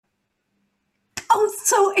Oh,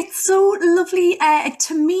 so it's so lovely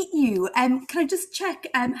to meet you. Can I just check?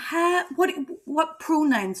 What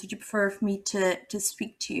pronouns would you prefer for me to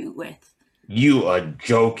speak to you with? You are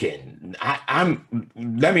joking.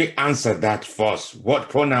 Let me answer that first. What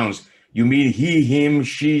pronouns? You mean he, him,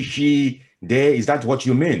 she, they? Is that what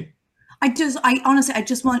you mean? I honestly, I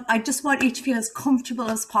just want you to feel as comfortable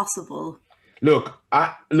as possible. Look,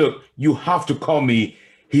 you have to call me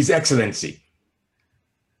His Excellency.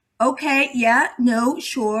 Okay, yeah, no,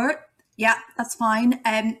 sure, yeah, that's fine.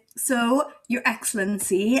 So Your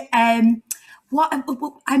Excellency, I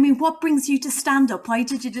mean, what brings you to stand up? Why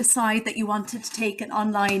did you decide that you wanted to take an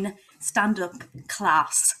online stand up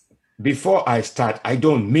class? Before I start, I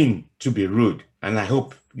don't mean to be rude, and I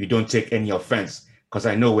hope you don't take any offense, because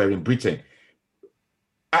I know we're in Britain.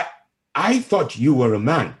 I I thought you were a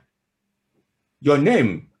man. Your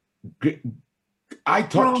name, I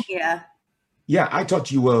thought, Wrong here. yeah, I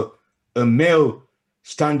thought you were a male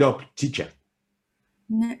stand-up teacher.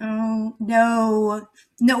 No, no,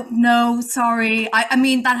 no. Sorry. I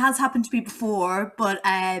mean that has happened to me before, but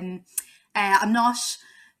I'm not.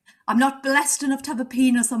 I'm not blessed enough to have a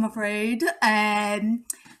penis. I'm afraid.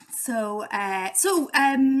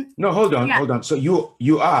 No, hold on, Yeah. hold on. So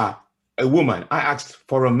you are a woman. I asked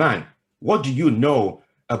for a man. What do you know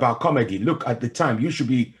about comedy? Look, at the time, you should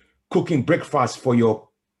be cooking breakfast for your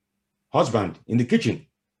husband in the kitchen.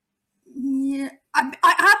 Yeah,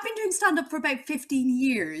 I have been doing stand up for about 15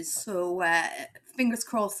 years, so fingers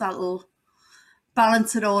crossed that'll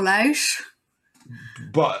balance it all out.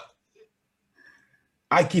 But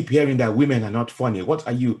I keep hearing that women are not funny. What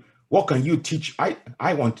can you teach?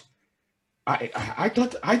 I want I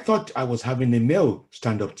thought I was having a male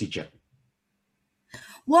stand-up teacher.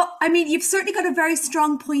 Well, I mean, you've certainly got a very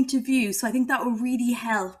strong point of view, so I think that will really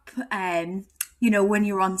help. When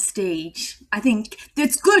you're on stage, I think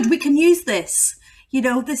it's good. We can use this.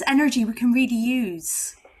 This energy we can really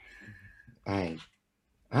use. I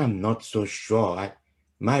I'm not so sure.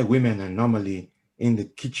 My women are normally in the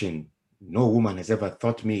kitchen. No woman has ever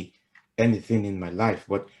taught me anything in my life,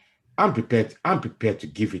 but I'm prepared to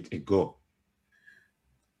give it a go.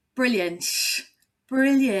 Brilliant,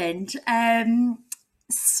 brilliant.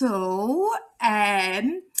 So,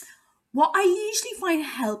 what I usually find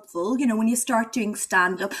helpful, when you start doing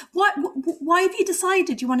stand up, why have you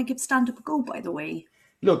decided you want to give stand up a go? By the way.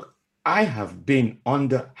 Look, I have been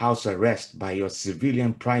under house arrest by your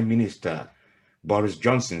civilian prime minister, Boris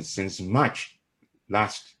Johnson, since March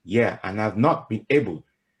last year, and I've not been able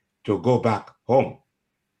to go back home.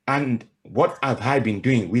 And what have I been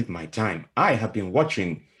doing with my time? I have been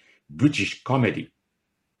watching British comedy.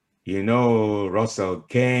 You know, Russell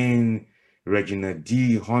Kane, Regina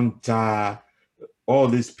D. Hunter, all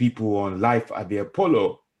these people on Life at the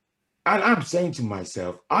Apollo. And I'm saying to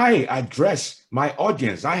myself, I address my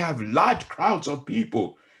audience. I have large crowds of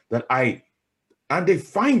people and they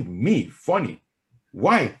find me funny.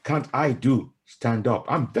 Why can't I do stand up?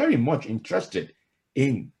 I'm very much interested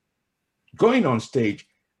in going on stage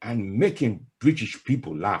and making British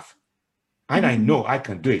people laugh. And I Mhm. know I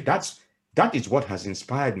can do it. That is what has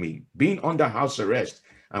inspired me. Being under house arrest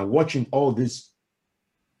and watching all these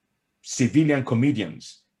civilian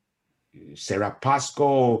comedians, Sarah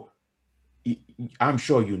Pascoe, I'm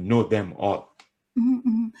sure you know them all. Mhm,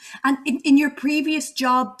 mhm. And in your previous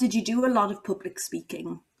job, did you do a lot of public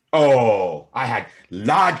speaking? Oh, I had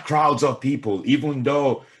large crowds of people, even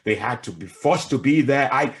though they had to be forced to be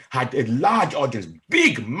there. I had a large audience,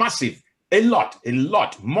 big, massive, a lot,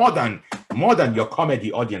 more than your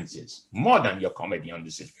comedy audiences, more than your comedy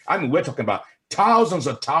audiences. I mean, we're talking about thousands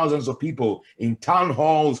of people in town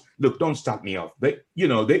halls. Look, don't start me off. They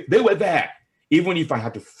were there. Even if I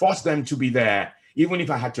had to force them to be there, even if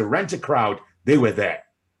I had to rent a crowd, they were there.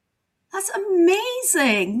 That's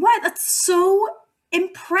amazing. Wow, that's so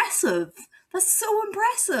impressive. That's so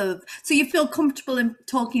impressive. So you feel comfortable in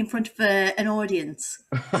talking in front of an audience.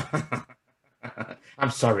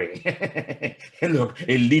 I'm sorry. Look,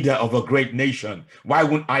 a leader of a great nation. Why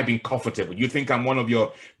wouldn't I be comfortable? You think I'm one of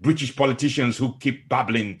your British politicians who keep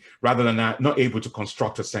babbling rather than not able to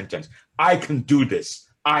construct a sentence? I can do this.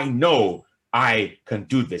 I know I can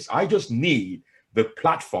do this. I just need the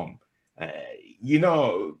platform. Uh, you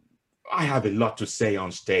know, I have a lot to say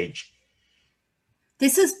on stage.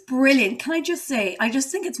 This is brilliant. Can I just say, I just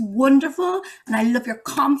think it's wonderful and I love your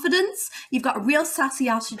confidence. You've got a real sassy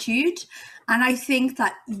attitude. And I think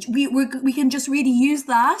that we can just really use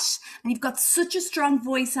that. And you've got such a strong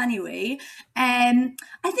voice anyway. I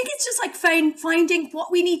think it's just like finding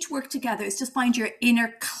what we need to work together is just find your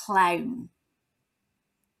inner clown.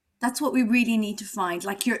 That's what we really need to find.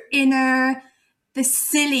 Like your inner, the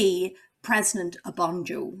silly, President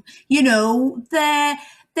Abonjo. You know, the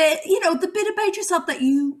bit about yourself that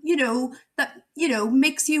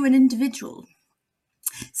makes you an individual.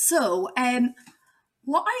 So,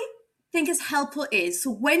 what I think is helpful is,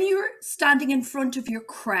 so when you're standing in front of your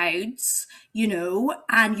crowds,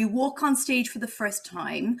 and you walk on stage for the first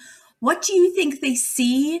time, what do you think they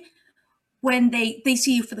see when they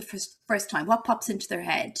see you for the first time? What pops into their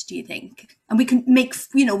head, do you think? And we can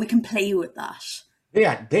we can play with that. They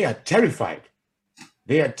are terrified.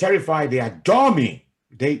 They are terrified. They adore me.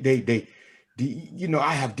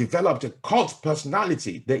 I have developed a cult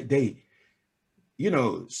personality.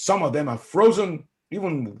 Some of them are frozen,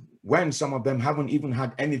 even when some of them haven't even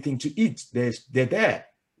had anything to eat. They're there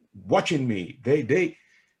watching me. They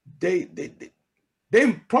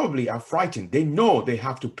probably are frightened. They know they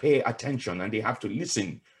have to pay attention and they have to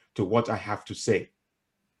listen to what I have to say.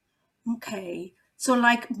 Okay. So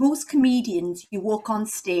like most comedians, you walk on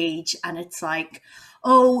stage and it's like,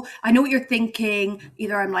 oh, I know what you're thinking.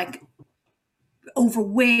 Either I'm like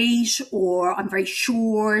overweight, or I'm very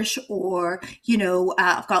short, or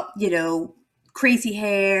I've got crazy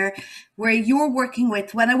hair. Where you're working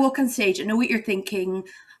with, when I walk on stage, I know what you're thinking.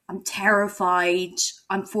 I'm terrified.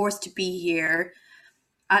 I'm forced to be here,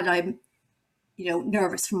 and I'm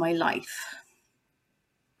nervous for my life.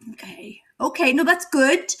 Okay, no, that's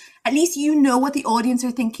good. At least you know what the audience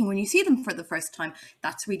are thinking when you see them for the first time.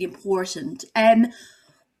 That's really important.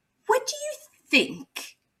 What do you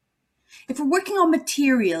think? If we're working on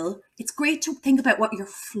material, it's great to think about what your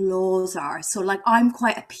flaws are. So like, I'm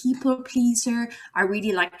quite a people pleaser. I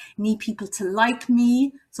really need people to like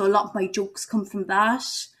me. So a lot of my jokes come from that.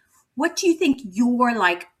 What do you think your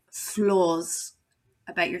flaws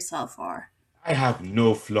about yourself are? I have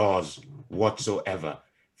no flaws whatsoever.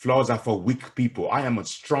 Flaws are for weak people. I am a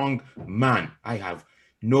strong man. I have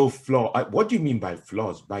no flaw. What do you mean by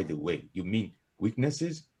flaws, by the way? You mean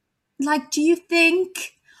weaknesses? Do you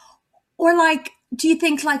think, or do you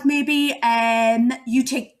think maybe you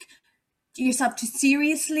take yourself too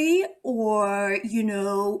seriously, or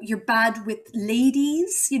you're bad with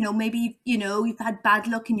ladies, maybe you've had bad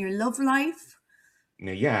luck in your love life?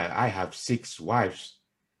 Yeah, I have 6 wives.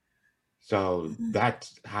 So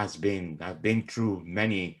I've been through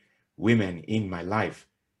many women in my life.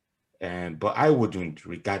 But I wouldn't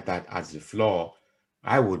regard that as a flaw.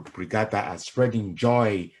 I would regard that as spreading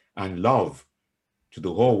joy and love to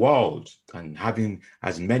the whole world and having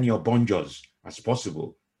as many Obonjos as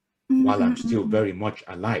possible while I'm still very much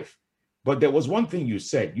alive. But there was one thing you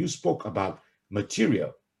said. You spoke about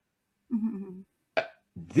material.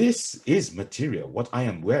 This is material. What I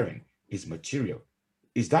am wearing is material.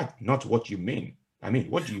 Is that not what you mean? I mean,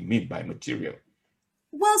 what do you mean by material?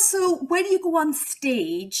 Well, so when you go on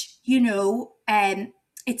stage,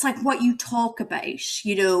 it's like what you talk about,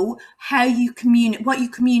 how you what you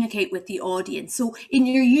communicate with the audience. So in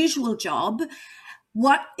your usual job,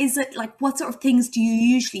 what is it like? What sort of things do you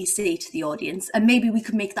usually say to the audience? And maybe we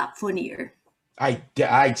could make that funnier.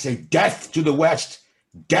 I say death to the West,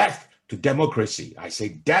 death to democracy. I say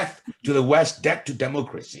death to the West, death to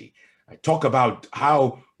democracy. I talk about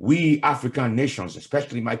how we African nations,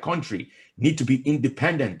 especially my country, need to be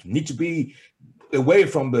independent, need to be away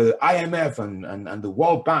from the IMF and the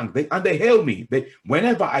World Bank. They hail me.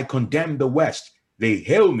 Whenever I condemn the West, they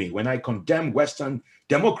hail me. When I condemn Western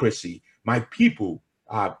democracy, my people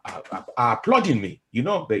are applauding me.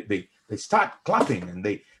 They start clapping and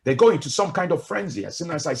they go into some kind of frenzy as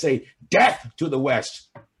soon as I say death to the West.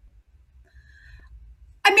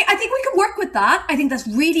 I mean, I think we can work with that. I think that's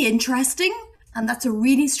really interesting, and that's a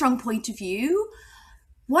really strong point of view.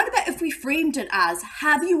 What about if we framed it as,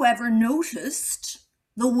 have you ever noticed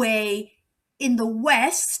the way in the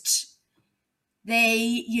West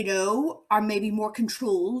they, are maybe more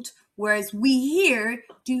controlled, whereas we here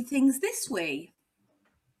do things this way?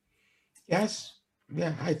 Yes,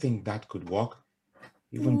 yeah, I think that could work.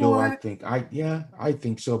 Even though I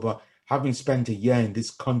think so. But having spent a year in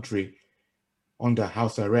this country under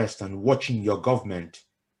house arrest and watching your government,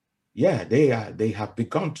 yeah, they have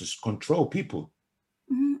begun to control people.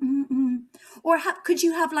 Or could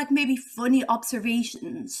you have maybe funny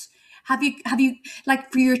observations? Have you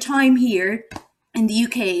for your time here in the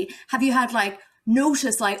UK, have you had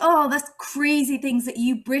notice oh, that's crazy things that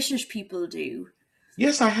you British people do?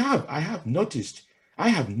 Yes, I have. I have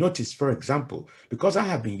noticed, for example, because I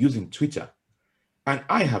have been using Twitter, and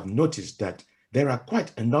I have noticed that there are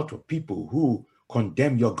quite a lot of people who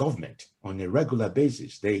condemn your government on a regular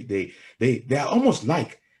basis. They are almost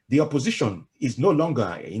like the opposition is no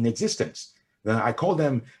longer in existence. I call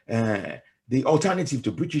them the alternative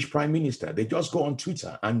to British Prime Minister. They just go on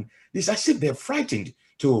Twitter and it's as if they're frightened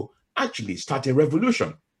to actually start a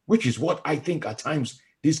revolution, which is what I think at times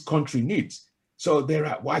this country needs. So there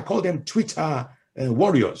are, I call them Twitter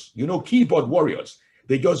warriors, keyboard warriors.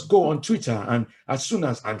 They just go on Twitter, and as soon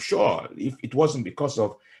as, I'm sure, if it wasn't because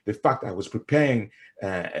of the fact I was preparing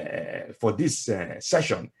for this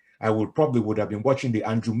session, I would have been watching the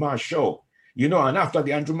Andrew Marr show. And after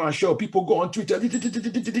the Andrew Marr show, people go on Twitter. Do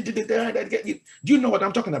you know what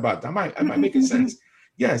I'm talking about? Am I making sense?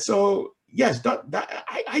 Yeah. So yes, that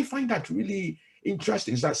I find that really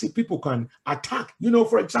interesting. Is that see people can attack.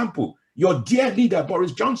 For example, your dear leader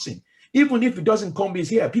Boris Johnson. Even if he doesn't comb his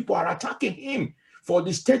hair, people are attacking him for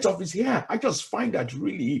the state of his hair. I just find that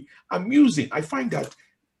really amusing. I find that,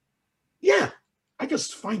 I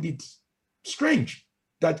just find it strange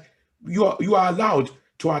that you are allowed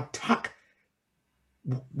to attack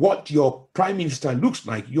what your prime minister looks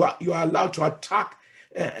like. You are allowed to attack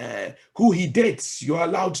who he dates. You are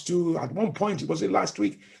allowed to. At one point, it was last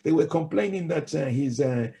week, they were complaining that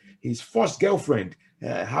his first girlfriend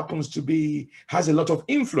has a lot of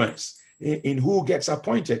influence in who gets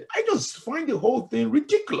appointed. I just find the whole thing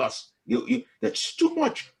ridiculous. There's too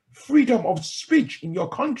much freedom of speech in your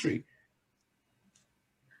country.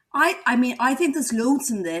 I mean, I think there's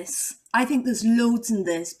loads in this. I think there's loads in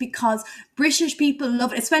this because British people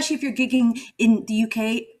love it, especially if you're gigging in the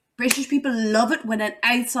UK. British people love it when an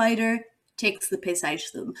outsider takes the piss out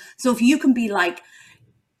of them. So if you can be like,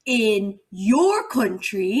 in your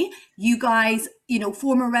country, you guys,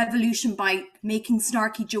 form a revolution by making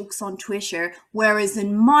snarky jokes on Twitter, whereas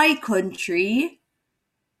in my country,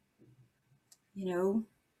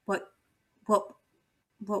 what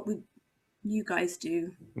would you guys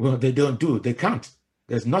do? Well, they don't do. They can't.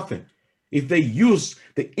 There's nothing. If they use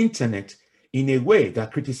the internet in a way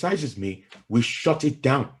that criticizes me, we shut it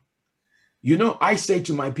down. I say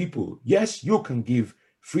to my people, yes, you can give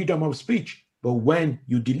freedom of speech, but when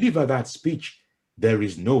you deliver that speech, there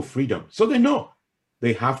is no freedom. So they know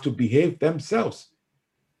they have to behave themselves.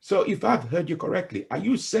 So if I've heard you correctly, are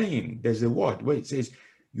you saying there's a word where it says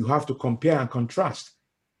you have to compare and contrast?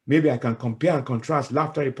 Maybe I can compare and contrast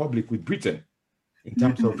Laughter Republic with Britain in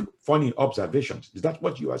terms of funny observations. Is that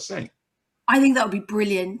what you are saying? I think that would be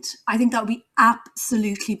brilliant. I think that would be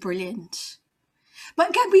absolutely brilliant. But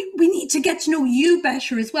again, we need to get to know you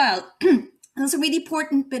better as well. That's a really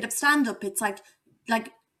important bit of stand-up. It's like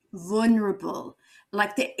vulnerable,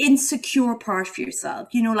 like the insecure part of yourself,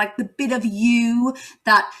 like the bit of you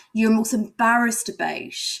that you're most embarrassed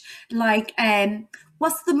about. Like,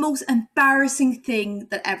 what's the most embarrassing thing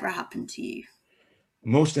that ever happened to you?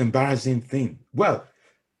 Most embarrassing thing? Well,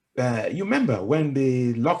 you remember when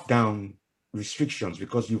the lockdown restrictions,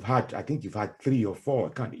 because I think you've had 3 or 4,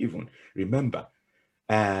 I can't even remember.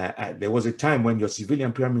 There was a time when your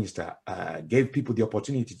civilian prime minister gave people the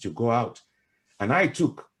opportunity to go out. And I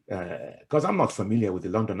took, because I'm not familiar with the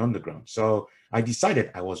London Underground, so I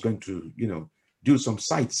decided I was going to, do some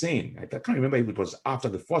sightseeing. I can't remember if it was after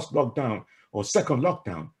the first lockdown or second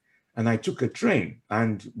lockdown. And I took a train.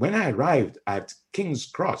 And when I arrived at King's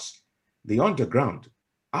Cross, the Underground,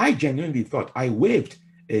 I genuinely thought I waved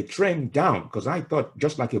a train down because I thought,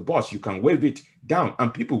 just like a bus, you can wave it down.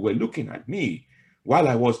 And people were looking at me while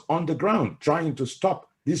I was on the ground trying to stop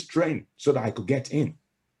this train so that I could get in.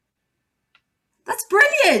 That's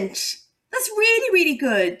brilliant. That's really, really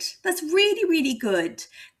good. That's really, really good.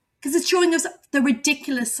 Because it's showing us the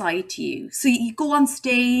ridiculous side to you. So you go on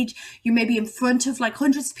stage, you're maybe in front of like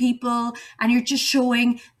hundreds of people, and you're just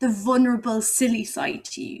showing the vulnerable, silly side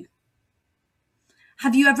to you.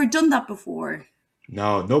 Have you ever done that before?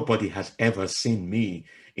 No, nobody has ever seen me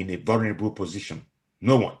in a vulnerable position.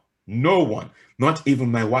 No one, not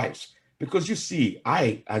even my wives. Because you see,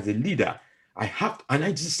 I, as a leader, I have, and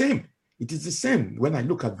it's the same. It is the same when I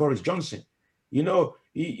look at Boris Johnson.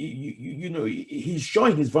 He's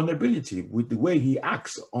showing his vulnerability with the way he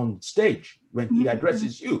acts on stage when he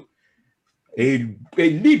addresses you. A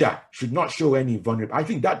leader should not show any vulnerability. I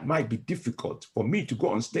think that might be difficult for me to go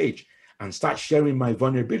on stage and start sharing my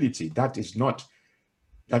vulnerability. That is not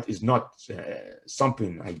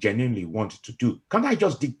something I genuinely want to do. Can't I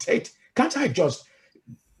just dictate? Can't I just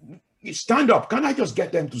stand up? Can't I just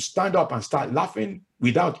get them to stand up and start laughing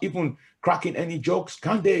without even cracking any jokes?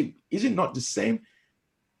 Can't they? Is it not the same?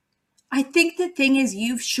 I think the thing is,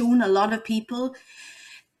 you've shown a lot of people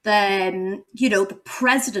the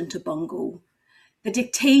president of Bungo, the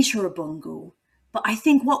dictator of Bungo. But I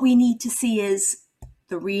think what we need to see is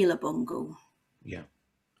the real Bungo. Yeah.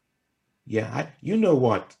 You know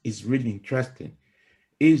what is really interesting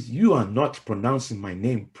is you are not pronouncing my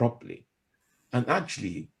name properly. And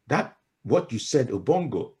actually, that what you said,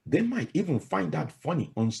 Obongo, they might even find that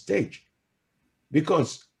funny on stage.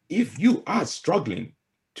 Because if you are struggling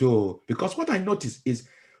to, because what I notice is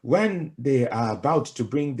when they are about to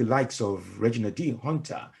bring the likes of Regina D.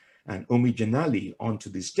 Hunter and Omi Janali onto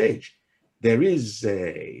the stage, there is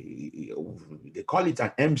a, they call it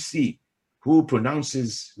an MC who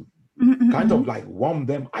pronounces kind of like warm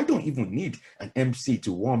them. I don't even need an MC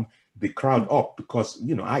to warm the crowd up because,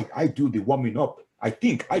 you know, I do the warming up. I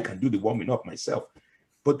think I can do the warming up myself.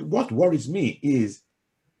 But what worries me is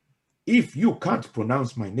if you can't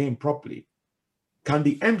pronounce my name properly, can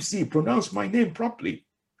the MC pronounce my name properly?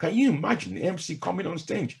 Can you imagine the MC coming on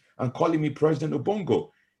stage and calling me President Obongo?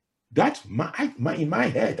 That in my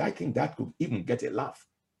head, I think that could even get a laugh.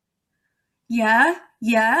 Yeah,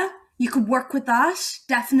 yeah, you could work with that,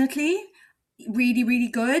 definitely. Really, really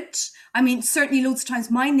good. I mean, certainly loads of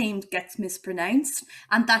times my name gets mispronounced,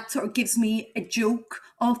 and that sort of gives me a joke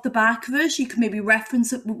off the back of it. You can maybe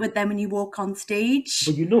reference it with them when you walk on stage.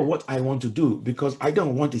 But you know what I want to do? Because I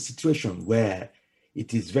don't want a situation where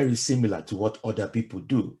it is very similar to what other people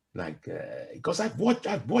do. Like, because I've watched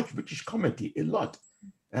British comedy a lot,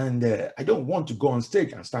 and I don't want to go on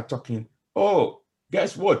stage and start talking. Oh,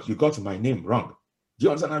 guess what? You got my name wrong. Do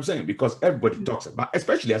you understand what I'm saying? Because everybody talks about,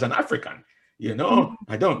 especially as an African. You know,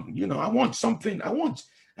 I don't. You know, I want something. I want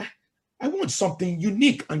something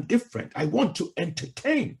unique and different. I want to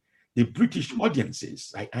entertain the British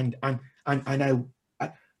audiences.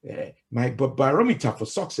 My barometer for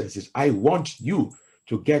success is I want you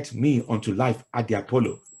to get me onto live at the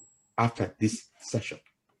Apollo after this session.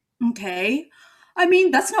 Okay. I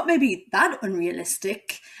mean, that's not maybe that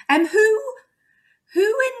unrealistic. Who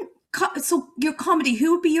so your comedy,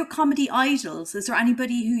 who would be your comedy idols? Is there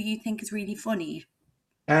anybody who you think is really funny?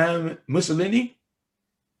 Mussolini.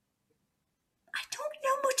 I don't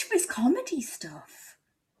know much of his comedy stuff.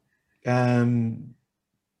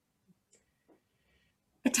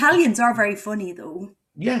 Italians are very funny, though.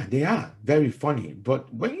 Yeah, they are very funny.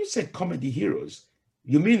 But when you said comedy heroes,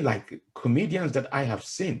 you mean like comedians that I have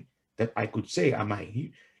seen that I could say are my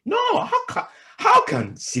hero? No, how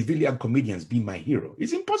can civilian comedians be my hero?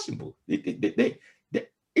 It's impossible. It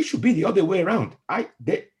should be the other way around. I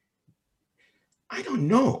don't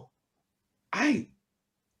know.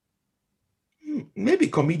 Maybe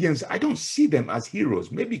comedians, I don't see them as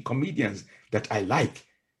heroes. Maybe comedians that I like.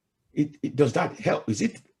 Does that help? Is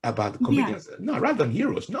it about comedians? Yeah. No, rather than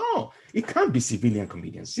heroes. No, it can't be civilian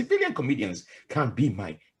comedians. Civilian comedians can't be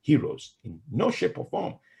my heroes in no shape or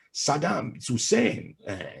form. Saddam Hussein,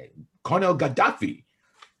 Colonel Gaddafi,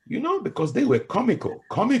 you know, because they were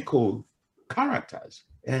comical characters,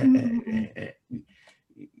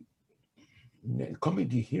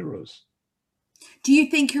 comedy heroes. Do you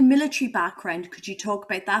think your military background, could you talk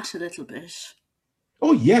about that a little bit?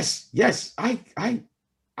 Oh, yes.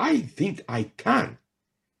 I think I can.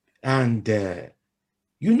 And,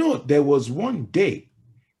 you know, there was one day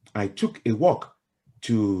I took a walk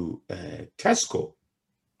to Tesco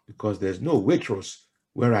because there's no Waitrose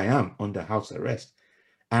where I am under house arrest.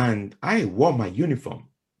 And I wore my uniform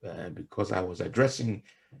because I was addressing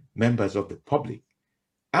members of the public.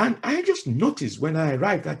 And I just noticed when I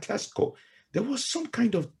arrived at Tesco, there was some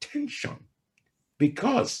kind of tension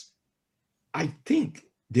because I think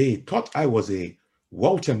they thought I was a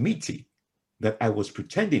Walter Mitty, that I was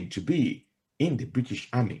pretending to be in the British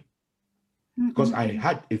Army. Because I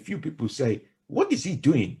had a few people say, what is he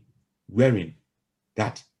doing wearing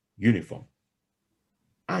that uniform?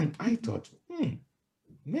 And I thought,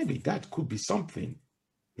 maybe that could be something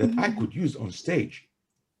that I could use on stage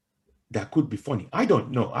that could be funny. I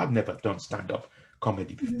don't know. I've never done stand-up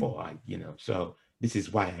comedy before, so this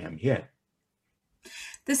is why I am here.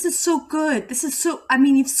 This is so good. I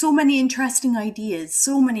mean, you've so many interesting ideas,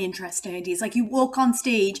 Like you walk on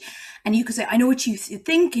stage and you could say, I know what you're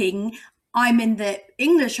thinking. I'm in the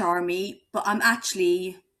English army, but I'm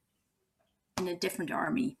actually in a different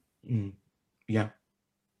army. Yeah.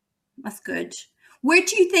 That's good. What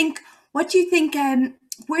do you think,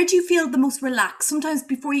 where do you feel the most relaxed? Sometimes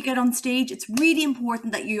before you get on stage, it's really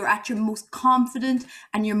important that you're at your most confident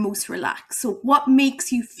and your most relaxed. So what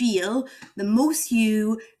makes you feel the most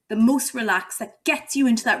relaxed, that gets you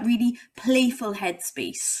into that really playful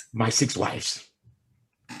headspace? My 6 wives.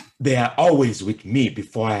 They are always with me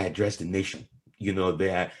before I address the nation. You know,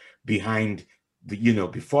 they are behind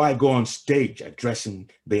before I go on stage addressing,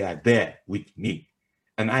 they are there with me.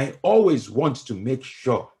 And I always want to make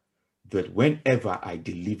sure that whenever I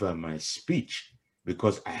deliver my speech,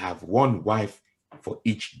 because I have one wife for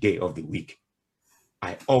each day of the week,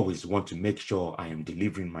 I always want to make sure I am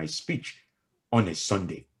delivering my speech on a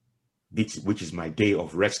Sunday, which is my day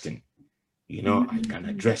of resting. I can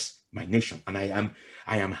address my nation, and I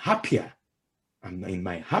am happier I'm in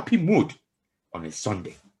my happy mood on a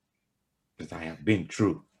Sunday because I have been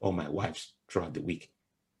through all my wives throughout the week.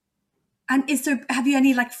 And have you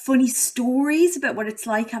any like funny stories about what it's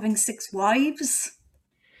like having six wives?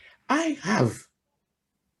 I have,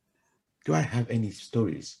 do I have any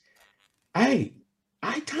stories? I,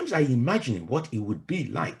 times I imagine what it would be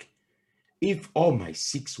like if all my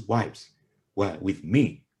six wives were with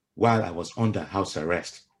me while I was under house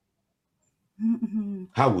arrest. Mm-hmm.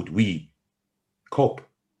 How would we cope?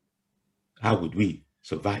 How would we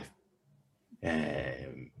survive?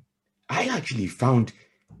 I actually found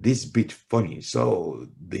this bit funny. So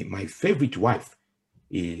my favorite wife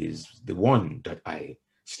is the one that I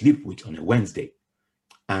sleep with on a Wednesday.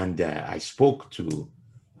 And I spoke to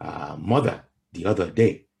mother the other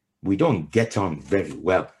day. We don't get on very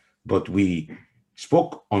well, but we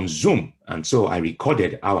spoke on Zoom. And so I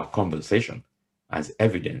recorded our conversation as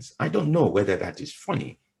evidence. I don't know whether that is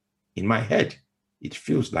funny. In my head, it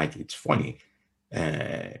feels like it's funny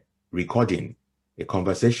recording a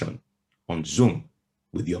conversation on Zoom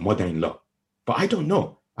with your mother-in-law. But I don't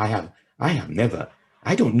know. I have never,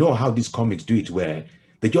 I don't know how these comics do it where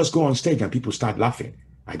they just go on stage and people start laughing.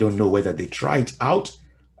 I don't know whether they try it out.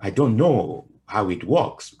 I don't know how it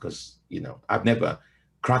works because, I've never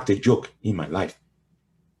cracked a joke in my life.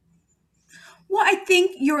 Well, I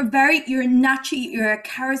think you're you're a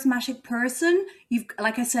charismatic person.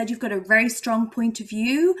 Like I said, you've got a very strong point of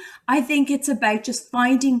view. I think it's about just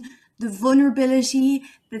finding the vulnerability,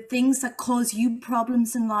 the things that cause you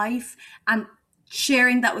problems in life, and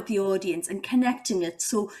sharing that with the audience and connecting it.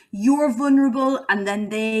 So you're vulnerable, and then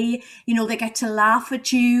they get to laugh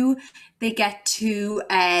at you. They get to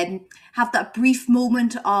have that brief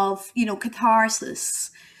moment of,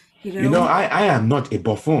 catharsis. You know. I am not a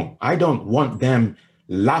buffoon. I don't want them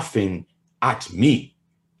laughing at me.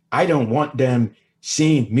 I don't want them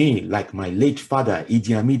seeing me like my late father,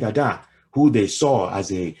 Idi Amin Dada, who they saw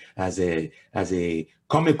as a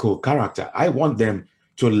comical character. I want them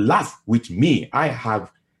to laugh with me. I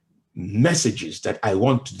have messages that I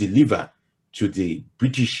want to deliver to the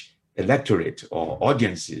British electorate or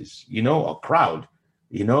audiences, or crowd.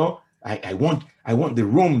 I want the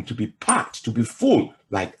room to be packed, to be full,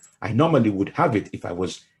 like I normally would have it if I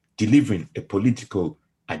was delivering a political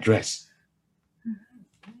address.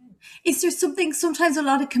 Is there something, sometimes a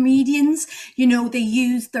lot of comedians, they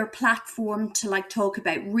use their platform to like talk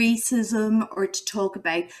about racism or to talk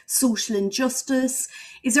about social injustice?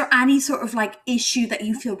 Is there any sort of like issue that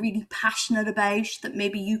you feel really passionate about that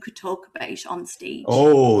maybe you could talk about on stage?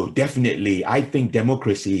 Oh, definitely. I think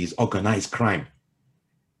democracy is organized crime.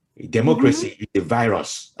 Mm-hmm. Democracy is a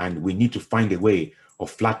virus, and we need to find a way of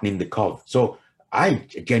flattening the curve. So I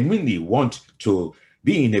genuinely want to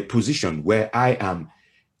be in a position where I am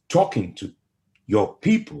talking to your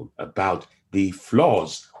people about the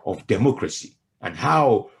flaws of democracy and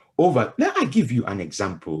how let I give you an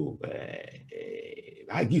example.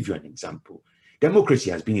 I give you an example. Democracy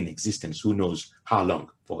has been in existence, who knows how long,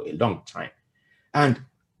 for a long time. And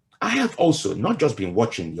I have also not just been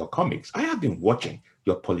watching your comics, I have been watching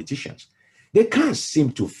your politicians. They can't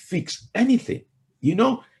seem to fix anything.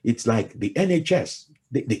 It's like the NHS.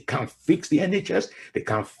 They can't fix the NHS. They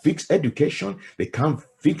can't fix education. They can't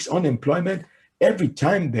fix unemployment. Every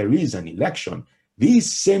time there is an election,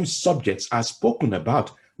 these same subjects are spoken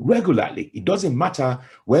about regularly. It doesn't matter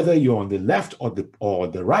whether you're on the left or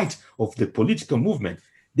the right of the political movement.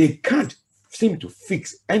 They can't seem to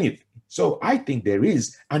fix anything. So I think there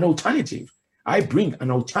is an alternative. I bring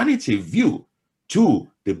an alternative view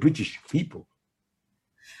to the British people.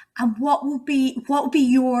 And what would be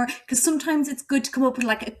your, because sometimes it's good to come up with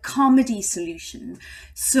like a comedy solution.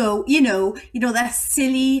 So, that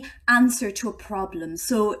silly answer to a problem.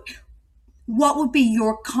 So what would be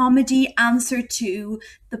your comedy answer to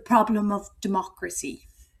the problem of democracy?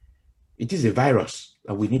 It is a virus,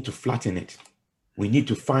 and we need to flatten it. We need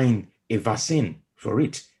to find a vaccine for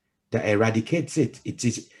it that eradicates it. It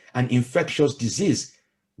is an infectious disease.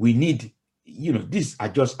 We need, these are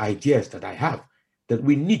just ideas that I have, that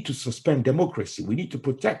we need to suspend democracy. We need to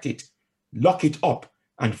protect it, lock it up,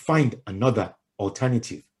 and find another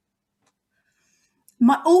alternative.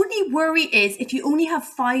 My only worry is if you only have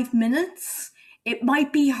 5 minutes, it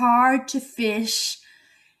might be hard to fit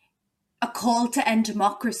a call to end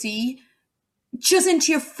democracy just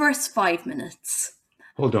into your first 5 minutes.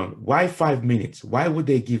 Hold on. Why 5 minutes? Why would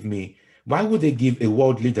they give a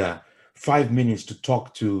world leader 5 minutes to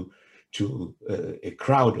talk to a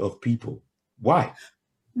crowd of people? Why?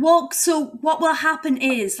 Well, so what will happen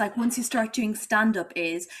is, like, once you start doing stand up,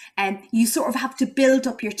 is you sort of have to build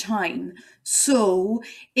up your time. So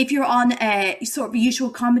if you're on a sort of a usual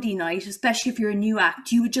comedy night, especially if you're a new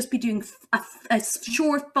act, you would just be doing a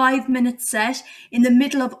short 5 minute set in the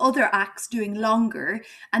middle of other acts doing longer.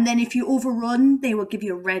 And then if you overrun, they will give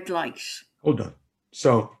you a red light. Hold on.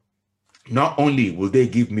 So not only will they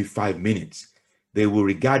give me 5 minutes, they will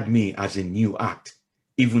regard me as a new act,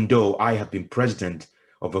 even though I have been president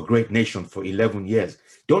of a great nation for 11 years.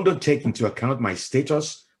 Don't take into account my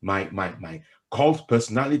status, my cult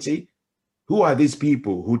personality. Who are these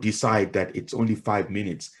people who decide that it's only 5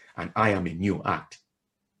 minutes and I am a new act?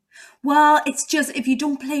 Well, it's just if you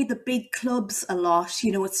don't play the big clubs a lot,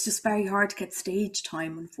 it's just very hard to get stage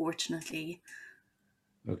time, unfortunately.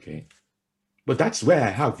 Okay. But that's where I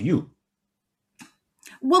have you.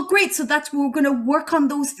 Well, great. So that's we're going to work on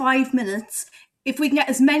those 5 minutes. If we can get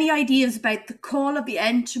as many ideas about the call of the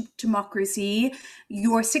end to democracy,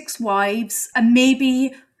 your six wives, and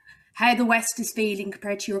maybe how the West is failing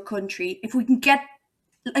compared to your country, if we can get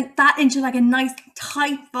like that into like a nice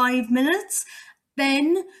tight 5 minutes,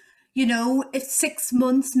 then if 6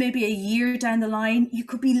 months, maybe a year down the line, you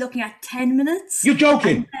could be looking at 10 minutes, You're and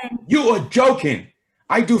joking. then You are joking.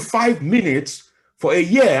 I do 5 minutes for a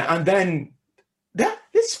year and then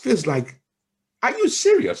this feels like, are you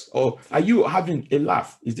serious or are you having a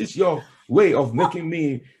laugh? Is this your way of making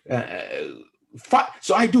me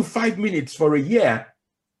so I do 5 minutes for a year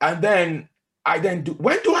and then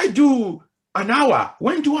when do I do an hour?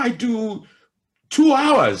 When do I do 2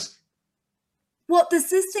 hours? well, there's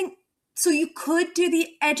this thing. So you could do the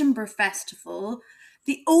Edinburgh Festival.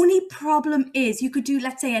 The only problem is you could do,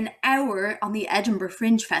 let's say, an hour on the Edinburgh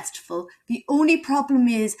Fringe Festival. The only problem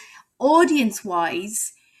is, audience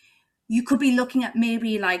wise, you could be looking at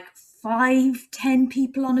maybe like 5, 10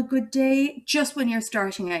 people on a good day, just when you're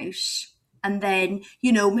starting out. And then,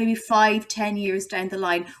 maybe 5, 10 years down the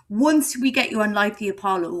line, once we get you on Live the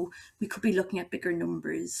Apollo, we could be looking at bigger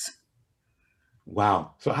numbers.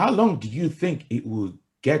 Wow. So how long do you think it will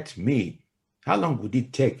get me? How long would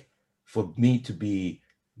it take for me to be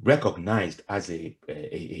recognized as a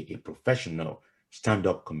professional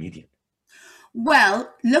stand-up comedian?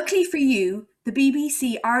 Well, luckily for you, the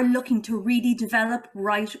BBC are looking to really develop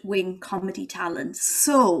right wing comedy talent.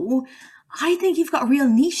 So I think you've got a real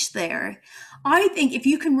niche there. I think if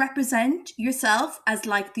you can represent yourself as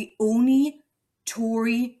like the only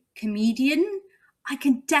Tory comedian, I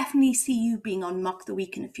can definitely see you being on Mock the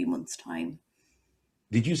Week in a few months' time.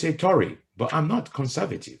 Did you say Tory? But I'm not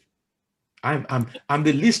conservative. I'm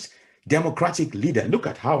the least democratic leader. Look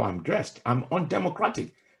at how I'm dressed. I'm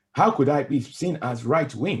undemocratic. How could I be seen as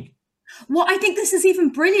right wing? Well, I think this is even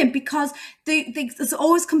brilliant because there's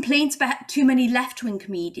always complaints about too many left wing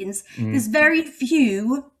comedians. There's Mm, very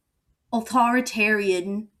few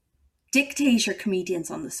authoritarian dictator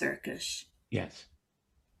comedians on the circuit. yes.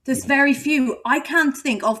 There's Yes. very few. I can't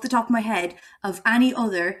think off the top of my head of any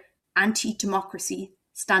other anti democracy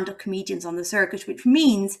stand up comedians on the circuit, which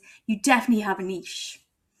means you definitely have a niche.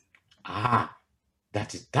 Ah,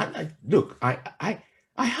 that is that. Look, I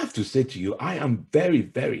have to say to you, I am very,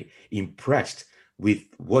 very impressed with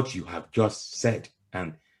what you have just said,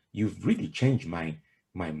 and you've really changed my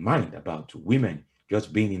mind about women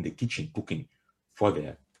just being in the kitchen cooking for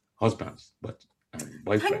their husbands, but and Thank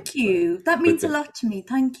boyfriends. you. That But means a lot to me.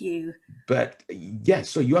 Thank you. yes,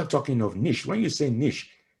 so you are talking of niche. When you say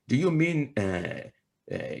niche, do you mean a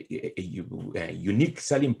unique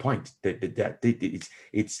selling point that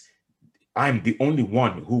it's I'm the only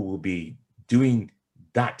one who will be doing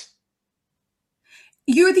that?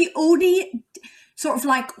 You're the only sort of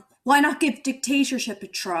like, why not give dictatorship a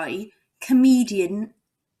try? Comedian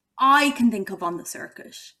I can think of on the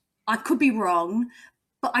circuit. I could be wrong,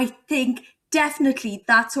 but I think definitely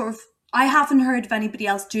that sort of. I haven't heard of anybody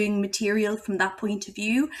else doing material from that point of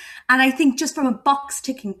view. And I think just from a box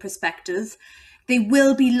ticking perspective, they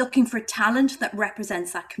will be looking for talent that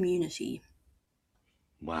represents that community.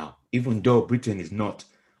 Wow. Even though Britain is not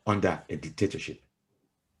under a dictatorship.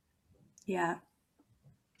 Yeah.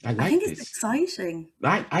 I I like think it's this. exciting.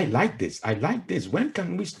 I like this. I like this. When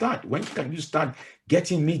can we start? When can you start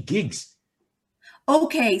getting me gigs?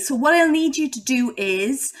 Okay, so what I'll need you to do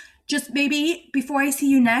is just maybe before I see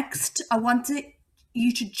you next,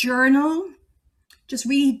 you to journal. Just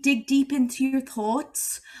really dig deep into your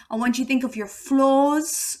thoughts. I want you to think of your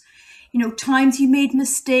flaws, times you made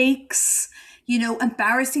mistakes,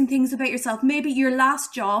 embarrassing things about yourself. Maybe your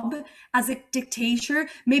last job as a dictator,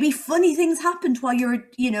 maybe funny things happened while you're,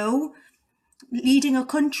 leading a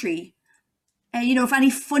country. if any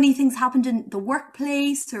funny things happened in the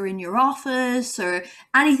workplace or in your office or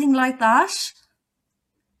anything like that.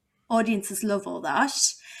 Audiences love all that.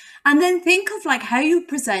 And then think of like how you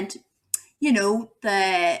present,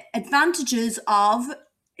 the advantages of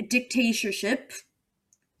dictatorship,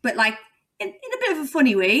 but like in a bit of a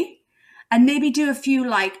funny way. And maybe do a few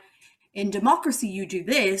like, in democracy you do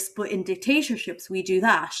this, but in dictatorships we do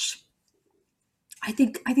that. I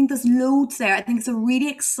think there's loads there. I think it's a really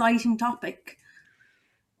exciting topic.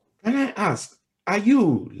 Can I ask, are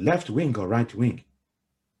you left wing or right wing?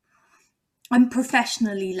 I'm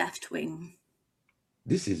professionally left wing.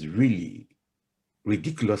 This is really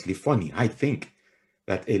ridiculously funny. I think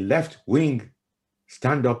that a left wing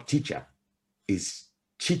stand up teacher is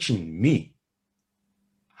teaching me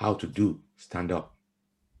how to do stand up.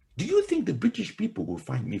 Do you think the British people will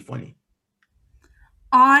find me funny?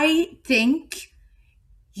 I think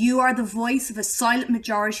you are the voice of a silent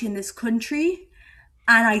majority in this country.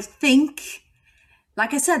 And I think,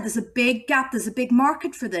 like I said, there's a big gap, there's a big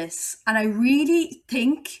market for this. And I really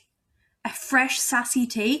think a fresh, sassy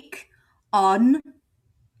take on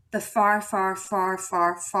the far, far, far,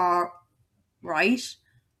 far, far right.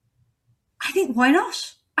 I think, why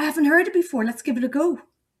not? I haven't heard it before. Let's give it a go.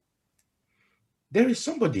 There is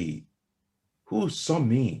somebody who saw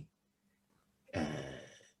me.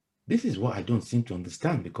 This is what I don't seem to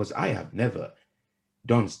understand, because I have never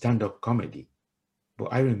done stand-up comedy.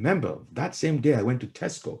 But I remember that same day I went to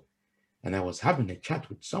Tesco and I was having a chat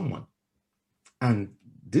with someone. And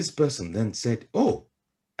this person then said, oh,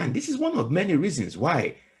 and this is one of many reasons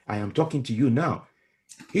why I am talking to you now.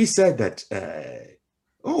 He said that,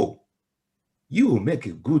 oh, you will make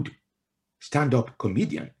a good stand-up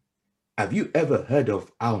comedian. Have you ever heard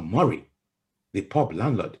of Al Murray, the pub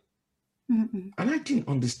landlord? Mm-mm. And I didn't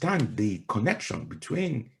understand the connection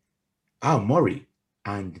between Al Murray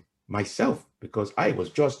and myself, because I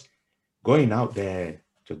was just going out there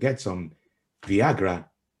to get some Viagra.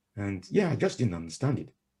 And yeah, I just didn't understand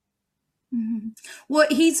it. Mm-hmm. Well,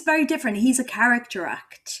 he's very different. He's a character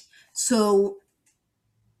act. So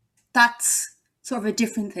that's sort of a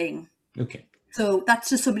different thing. Okay. So that's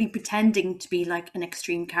just somebody pretending to be like an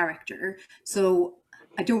extreme character. So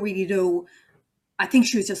I don't really know. I think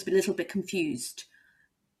she was just a little bit confused.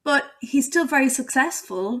 But he's still very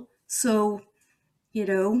successful. So,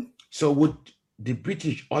 So would the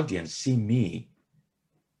British audience see me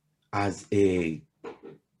as a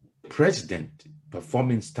president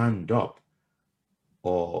performing stand-up,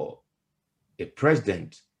 or a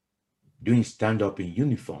president doing stand-up in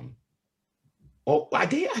uniform? Or are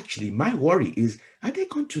they actually, my worry is, are they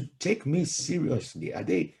going to take me seriously?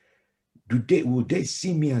 Would they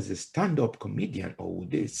see me as a stand-up comedian, or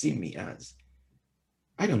would they see me as,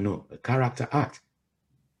 I don't know, a character act?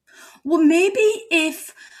 well, maybe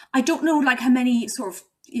if, I don't know like how many sort of,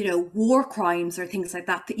 war crimes or things like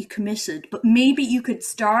that you committed, but maybe you could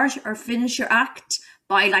start or finish your act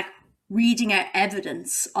by like reading out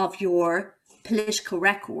evidence of your political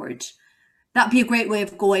record. That'd be a great way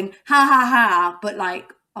of going, ha ha ha, but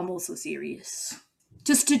like, I'm also serious.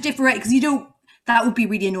 Just to differentiate, because that would be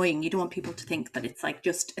really annoying. You don't want people to think that it's like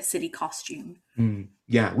just a silly costume.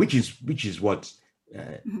 Yeah, which is what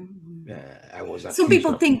I was Some accused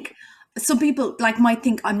people of. think, some people like might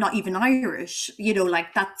think I'm not even Irish,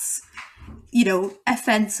 like that's,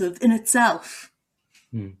 offensive in itself.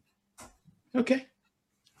 Okay,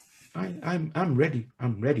 I'm ready.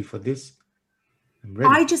 I'm ready for this. I'm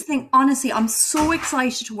I ready. just think, honestly, I'm so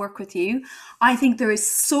excited to work with you. I think there is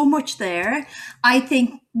so much there. I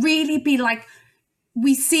think really be like,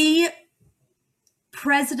 we see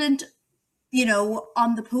president,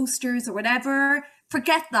 on the posters or whatever.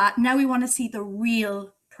 Forget that. Now we want to see the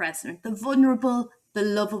real president, the vulnerable, the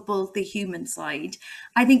lovable, the human side.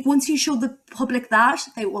 I think once you show the public that,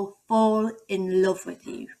 they will fall in love with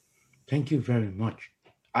you. Thank you very much.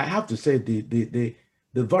 I have to say the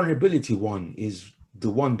vulnerability one is the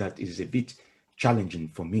one that is a bit challenging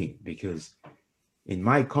for me, because in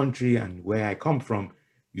my country and where I come from,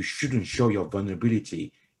 you shouldn't show your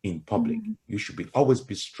vulnerability in public. You should always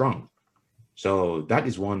be strong. So that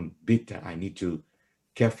is one bit that I need to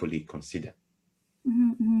carefully consider.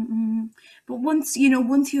 But once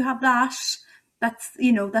you have that, that's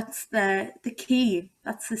the key.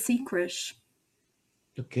 That's the secret.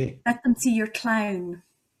 Okay. Let them see your clown.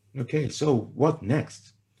 Okay. So what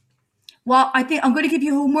next? Well, I think I'm going to give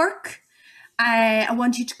you homework. I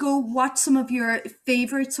want you to go watch some of your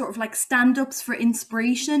favorite sort of like stand-ups for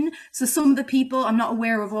inspiration. So some of the people, I'm not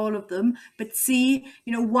aware of all of them, but see,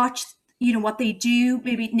 watch, what they do.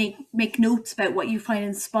 Maybe make notes about what you find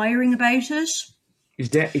inspiring about it.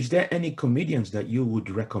 Is there any comedians that you would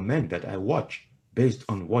recommend that I watch based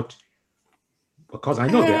on what? Because I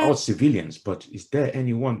know they're Uh, all civilians, but is there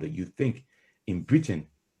anyone that you think in Britain?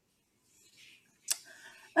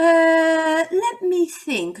 let me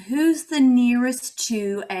think. Who's the nearest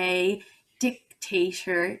to a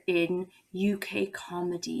dictator in UK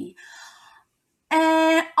comedy?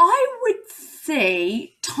 I would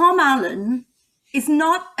say Tom Allen is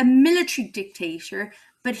not a military dictator,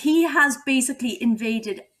 but he has basically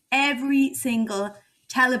invaded every single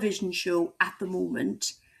television show at the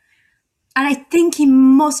moment. And I think he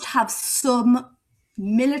must have some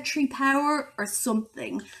military power or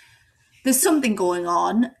something. There's something going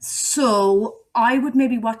on. So I would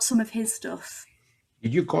maybe watch some of his stuff.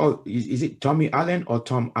 Did you call, is it Tommy Allen or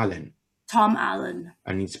Tom Allen? Tom Allen.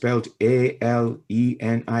 And it's spelled Alenig?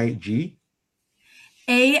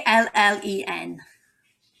 Allen.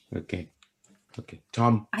 Okay. Okay.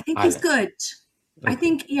 Tom I think he's Allen. good. Okay. I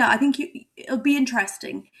think it'll be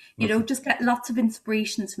interesting. Okay. Just get lots of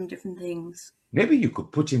inspirations from different things. Maybe you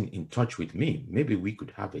could put him in touch with me. Maybe we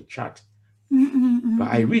could have a chat. But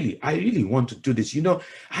I Mm-mm-mm-mm. really want to do this.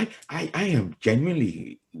 I am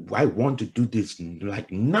genuinely, I want to do this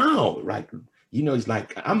like now, right? It's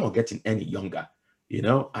like I'm not getting any younger.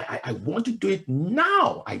 I want to do it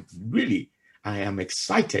now. I am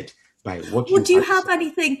excited by what Well, you do you have to have say.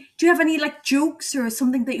 anything? Do you have any like jokes or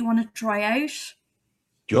something that you want to try out?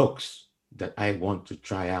 Jokes that I want to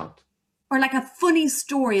try out. Or like a funny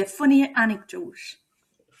story, a funny anecdote?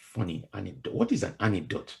 Funny anecdote. What is an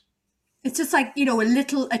anecdote? It's just like,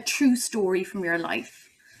 a true story from your life.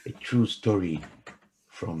 A true story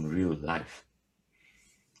from real life.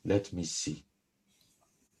 Let me see.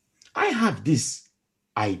 I have this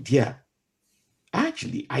idea.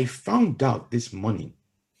 Actually, I found out this morning.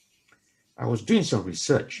 I was doing some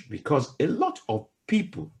research because a lot of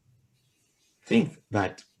people think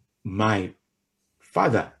that my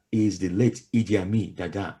father is the late Idi Amin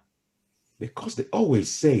Dada because they always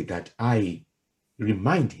say that I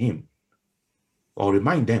remind him or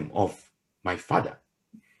remind them of my father.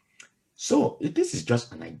 So this is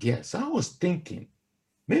just an idea. So I was thinking,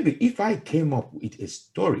 maybe if I came up with a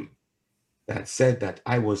story that said that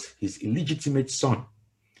I was his illegitimate son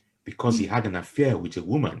because he had an affair with a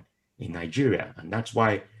woman in Nigeria, and that's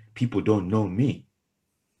why people don't know me.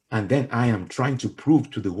 And then I am trying to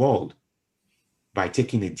prove to the world by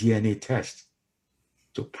taking a DNA test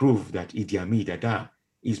to prove that Idi Amin Dada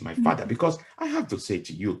is my father. Because I have to say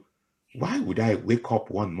to you, why would I wake up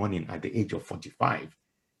one morning at the age of 45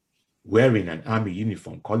 wearing an army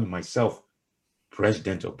uniform, calling myself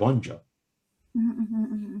President Obonjo,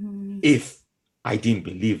 if I didn't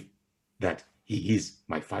believe that he is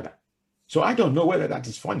my father? So I don't know whether that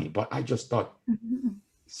is funny, but I just thought,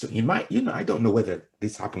 so I don't know whether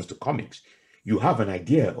this happens to comics. You have an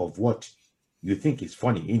idea of what you think is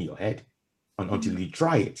funny in your head, and until you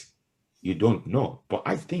try it, you don't know. But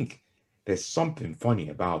I think there's something funny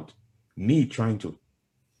about me trying to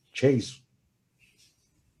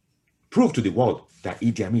prove to the world that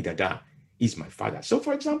Idi Amin Dada is my father. So,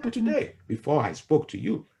 for example, today, before I spoke to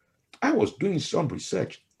you, I was doing some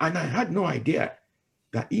research and I had no idea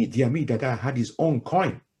that Idi Amin Dada had his own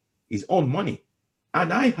coin, his own money,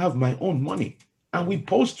 and I have my own money, and we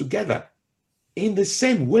pose together in the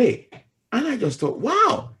same way. And I just thought,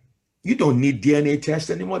 wow, you don't need DNA test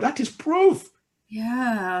anymore. That is proof.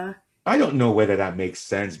 Yeah. I don't know whether that makes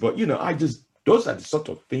sense, but those are the sort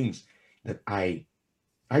of things that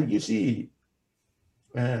you see,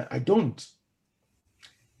 I don't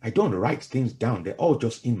write things down. They're all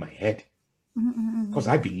just in my head because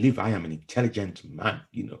I believe I am an intelligent man.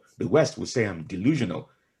 The West will say I'm delusional,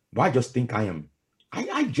 but I just think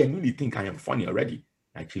I genuinely think I am funny already.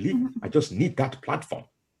 Actually, I just need that platform.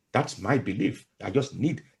 That's my belief. I just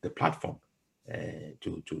need the platform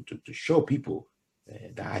to show people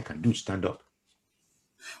that I can do stand up.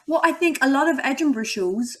 Well, I think a lot of Edinburgh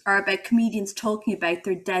shows are about comedians talking about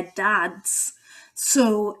their dead dads.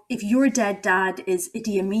 So if your dead dad is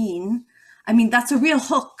Idi Amin, I mean, that's a real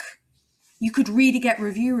hook. You could really get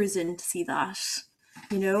reviewers in to see that.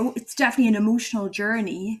 It's definitely an emotional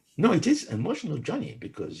journey. No, it is an emotional journey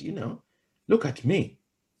because, look at me.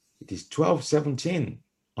 It is 12:17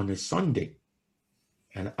 on a Sunday,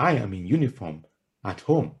 and I am in uniform at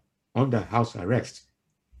home under house arrest.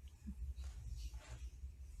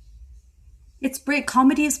 It's great.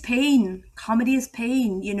 Comedy is pain. Comedy is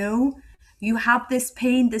pain. You have this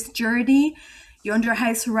pain, this journey. You're under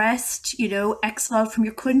house arrest, exiled from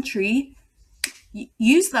your country.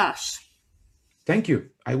 Use that. Thank you.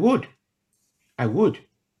 I would.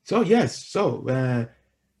 So, yes. So,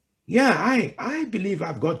 Yeah, I believe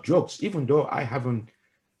I've got jokes, even though I haven't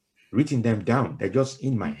written them down. They're just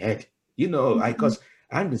in my head. You know, I Mhm. because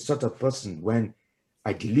I'm the sort of person when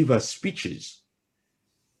I deliver speeches,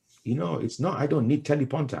 you know, it's not, I don't need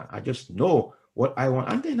teleprompter. I just know what I want.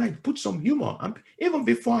 And then I put some humor. And even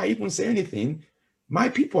before I even say anything, my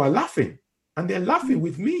people are laughing. And they're laughing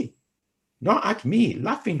with me, not at me,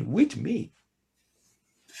 laughing with me.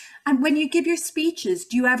 And when you give your speeches,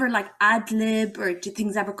 do you ever like ad lib, or do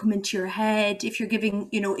things ever come into your head if you're giving,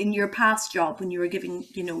 in your past job when you were giving,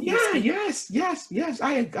 your Yeah, speech? yes.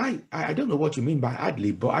 I don't know what you mean by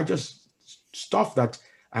adlib, but I just stuff that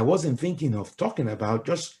I wasn't thinking of talking about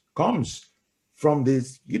just comes from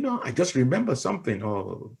this. You know, I just remember something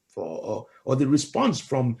or the response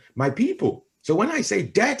from my people. So when I say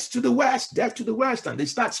death to the west, and they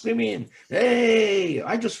start screaming, hey,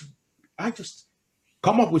 I just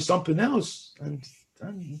come up with something else, and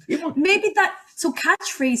even Maybe that, so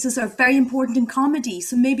catchphrases are very important in comedy.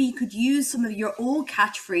 So maybe you could use some of your old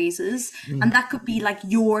catchphrases, and mm, that could be like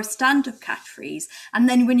your stand up catchphrase. And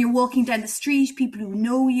then when you're walking down the street, people who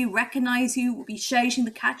know you, recognize you, will be shouting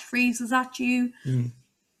the catchphrases at you, mm,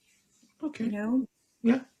 you okay, know?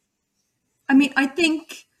 yeah. I mean, I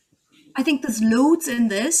think there's loads in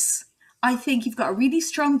this. I think you've got a really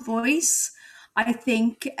strong voice. I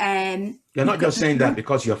think You're you've not got just there's saying that lo-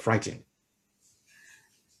 because you're frightened.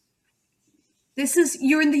 this is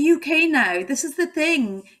you're in the UK now. This is the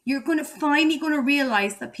thing. You're going to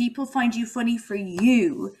realize that people find you funny for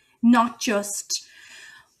you, not just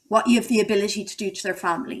what you have the ability to do to their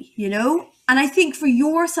family, you know? And I think for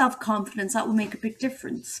your self-confidence that will make a big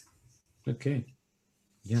difference. Okay,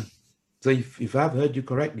 yeah. So if I've heard you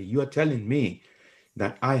correctly, you are telling me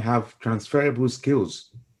that I have transferable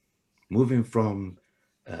skills moving from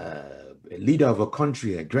a leader of a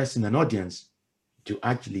country addressing an audience to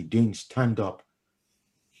actually doing stand-up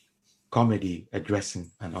comedy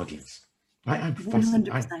addressing an audience. I am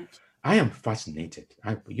fascinated. I, 100%. I am fascinated.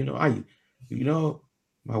 You know,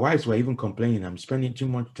 my wives were even complaining I'm spending too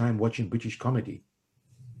much time watching British comedy.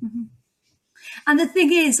 And the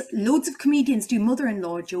thing is, loads of comedians do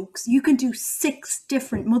mother-in-law jokes. You can do 6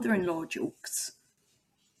 different mother-in-law jokes.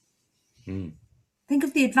 Mm, Think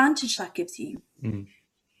of the advantage that gives you. mm,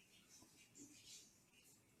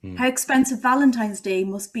 mm. How expensive Valentine's Day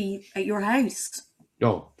must be at your house.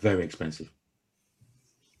 Oh, very expensive.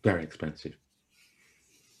 Very expensive.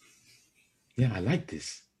 Yeah, I like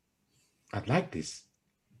this. I like this.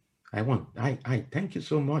 I thank you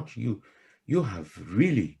so much. You have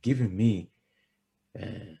really given me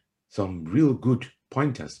some real good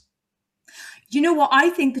pointers. You know what? I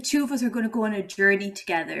think the two of us are going to go on a journey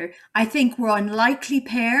together. I think we're an unlikely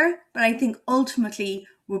pair, but I think ultimately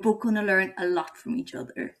we're both going to learn a lot from each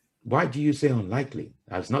other. Why do you say unlikely?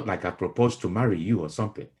 It's not like I proposed to marry you or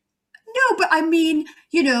something. No, but I mean,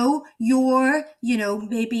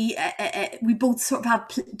 maybe we both sort of have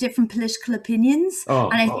different political opinions. Oh,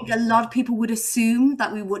 And I think oh, a lot of people would assume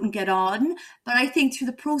that we wouldn't get on. But I think through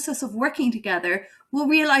the process of working together, we'll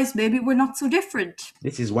realize maybe we're not so different.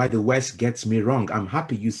 this is why the West gets me wrong. I'm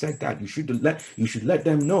happy you said that. You should let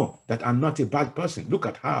them know that I'm not a bad person. Look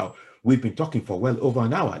at how we've been talking for well over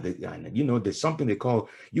an hour. And you know, there's something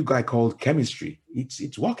you guys called chemistry.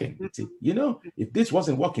 It's working. If this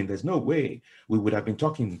wasn't working, there's no way we would have been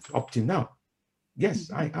talking up till now. Yes,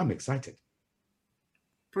 I'm excited.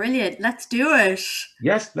 Brilliant. Let's do it.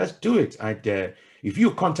 Yes, let's do it. If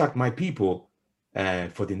you contact my people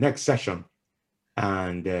for the next session,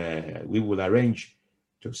 and we will arrange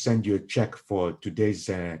to send you a check for today's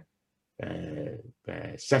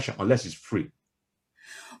session, unless it's free.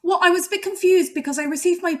 Well, I was a bit confused because I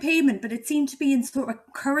received my payment, but it seemed to be in sort of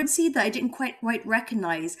currency that I didn't quite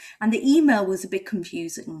recognize, and the email was a bit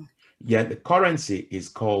confusing. Yeah, the currency is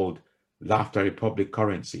called Laughter Republic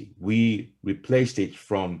currency. We replaced it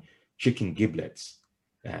from chicken giblets.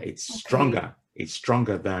 It's Okay. stronger. It's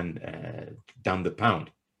stronger than the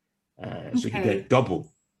pound. So you get Okay.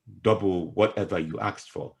 double whatever you asked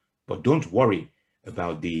for. But don't worry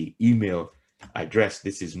about the email address.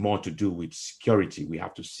 This is more to do with security. We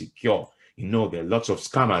have to secure. There are lots of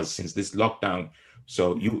scammers since this lockdown.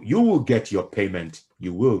 So you will get your payment.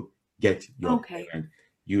 You will get your Okay. payment.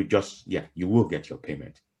 You will get your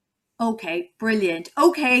payment. Okay, brilliant.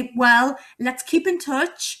 Okay, well, let's keep in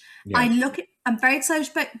touch. Yeah. I'm very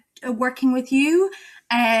excited about working with you.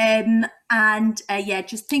 And yeah,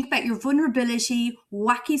 just think about your vulnerability,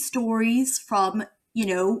 wacky stories from,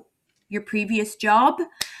 your previous job.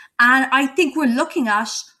 And I think we're looking at,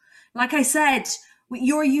 like I said, with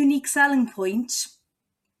your unique selling point,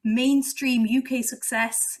 mainstream UK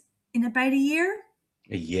success in about a year.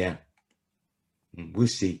 Yeah. We'll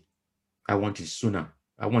see. I want it sooner.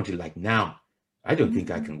 I want it like now. I don't think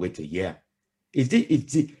I can wait a year.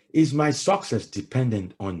 Is my success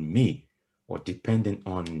dependent on me or dependent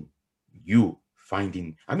on you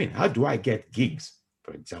finding? I mean, how do I get gigs,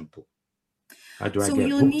 for example? How do I So get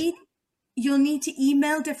booked? you'll need to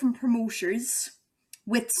email different promoters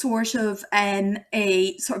with sort of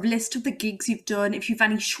a sort of list of the gigs you've done. If you've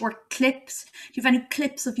any short clips, do you have any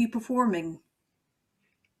clips of you performing?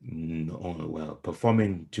 No, well,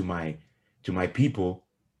 performing to my people.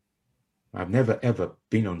 I've never ever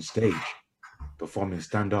been on stage performing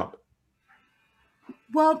stand up.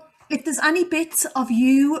 Well, if there's any bits of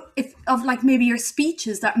you, if of like maybe your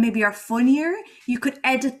speeches that maybe are funnier, you could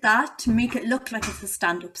edit that to make it look like it's a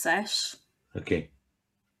stand-up set. Okay.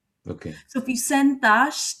 So if you send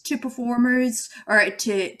that to performers or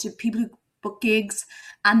to people who book gigs,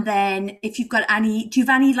 and then if you've got any, do you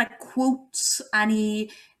have any like quotes, any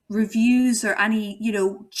reviews, or any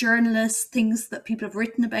journalists things that people have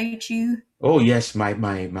written about you? Oh yes, my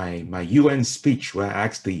UN speech where I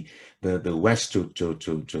asked the West to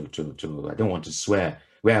I don't want to swear,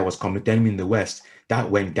 where I was condemning the West,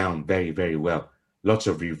 that went down very, very well. Lots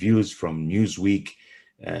of reviews from Newsweek,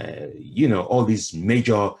 all these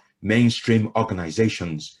major mainstream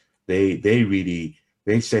organizations. They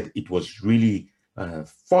said it was really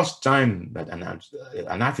first time that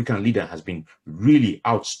an African leader has been really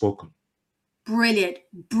outspoken. Brilliant.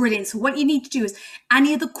 So what you need to do is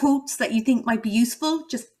any of the quotes that you think might be useful,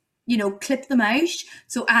 just clip them out.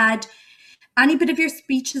 So add any bit of your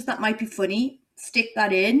speeches that might be funny, stick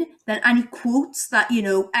that in. Then any quotes that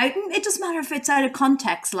out, it doesn't matter if it's out of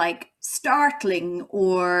context, like startling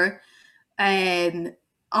or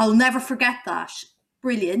I'll never forget that.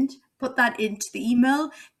 Brilliant. Put that into the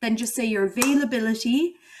email. Then just say your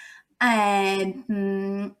availability,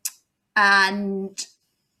 and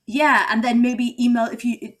yeah, and then maybe email if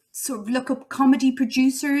you sort of look up comedy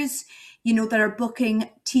producers, that are booking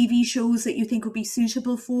TV shows that you think would be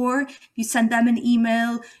suitable for. You send them an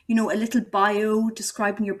email, a little bio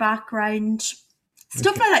describing your background,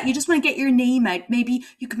 stuff like that. You just want to get your name out. Maybe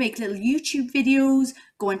you could make little YouTube videos,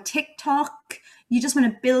 go on TikTok. You just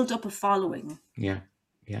want to build up a following. Yeah.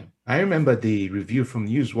 I remember the review from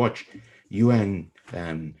Newswatch UN.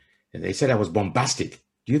 They said I was bombastic.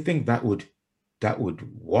 Do you think that would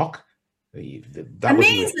work? That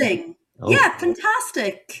amazing. Yeah,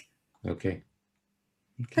 fantastic. Okay.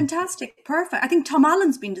 Fantastic. Perfect. I think Tom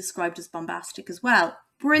Allen's been described as bombastic as well.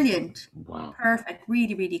 Brilliant. Wow. Perfect.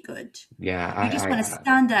 Really, really good. Yeah. You just want to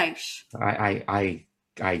stand out. I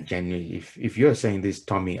genuinely, if you're saying this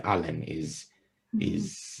Tommy Allen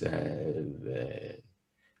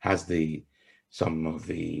has some of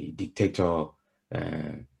the Dictator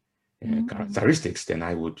characteristics, then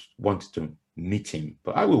I would want to meet him.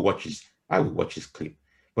 But I will watch his clip.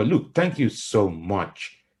 But look, thank you so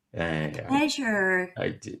much. Pleasure.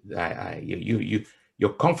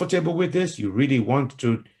 You're comfortable with this? You really want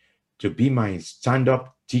to be my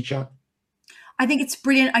stand-up teacher? I think it's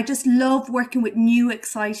brilliant. I just love working with new,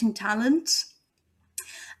 exciting talent.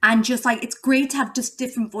 And just like, it's great to have just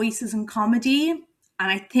different voices in comedy. And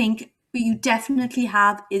I think what you definitely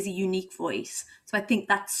have is a unique voice. So I think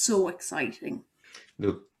that's so exciting.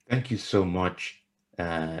 Look, thank you so much.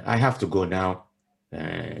 I have to go now.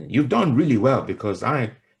 You've done really well, because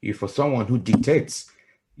you for someone who dictates,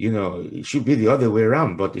 it should be the other way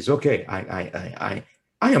around, but it's okay. I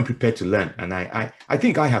am prepared to learn. And I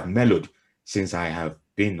think I have mellowed since I have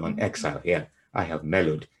been on Exile here. I have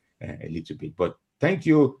mellowed a little bit, but thank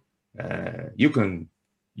you. You can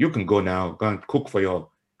go now. Go and cook for your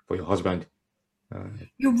husband.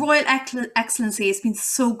 Your Royal Excellency, it's been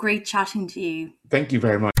so great chatting to you. Thank you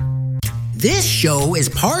very much. This show is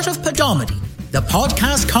part of Podomedy, the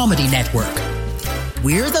podcast comedy network.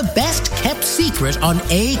 We're the best kept secret on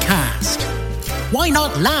Acast. Why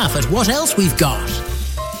not laugh at what else we've got?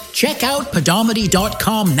 Check out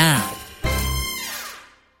podomedy.com now.